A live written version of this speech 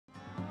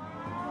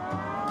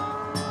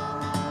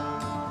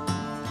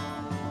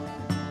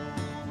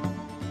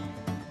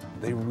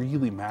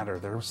really matter.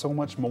 They're so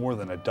much more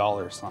than a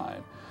dollar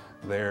sign.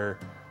 They're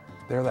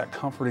that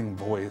comforting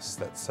voice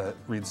that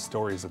reads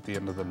stories at the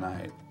end of the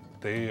night.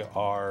 They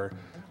are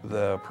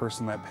the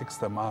person that picks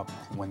them up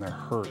when they're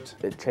hurt.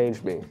 It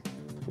changed me,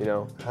 you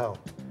know. How?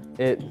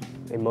 It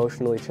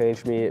emotionally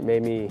changed me. It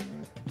made me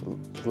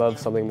love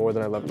something more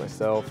than I loved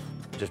myself.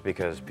 Just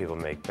because people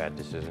make bad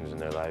decisions in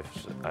their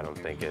lives, I don't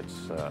think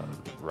it's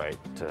right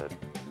to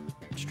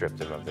strip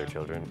them of their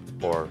children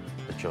or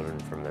the children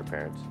from their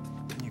parents.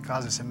 You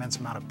cause this immense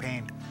amount of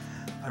pain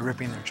by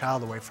ripping their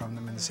child away from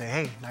them and say,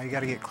 hey, now you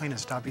got to get clean and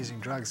stop using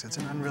drugs. It's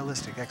an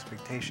unrealistic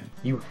expectation.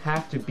 You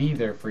have to be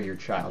there for your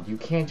child. You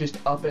can't just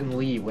up and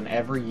leave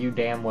whenever you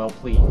damn well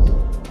please.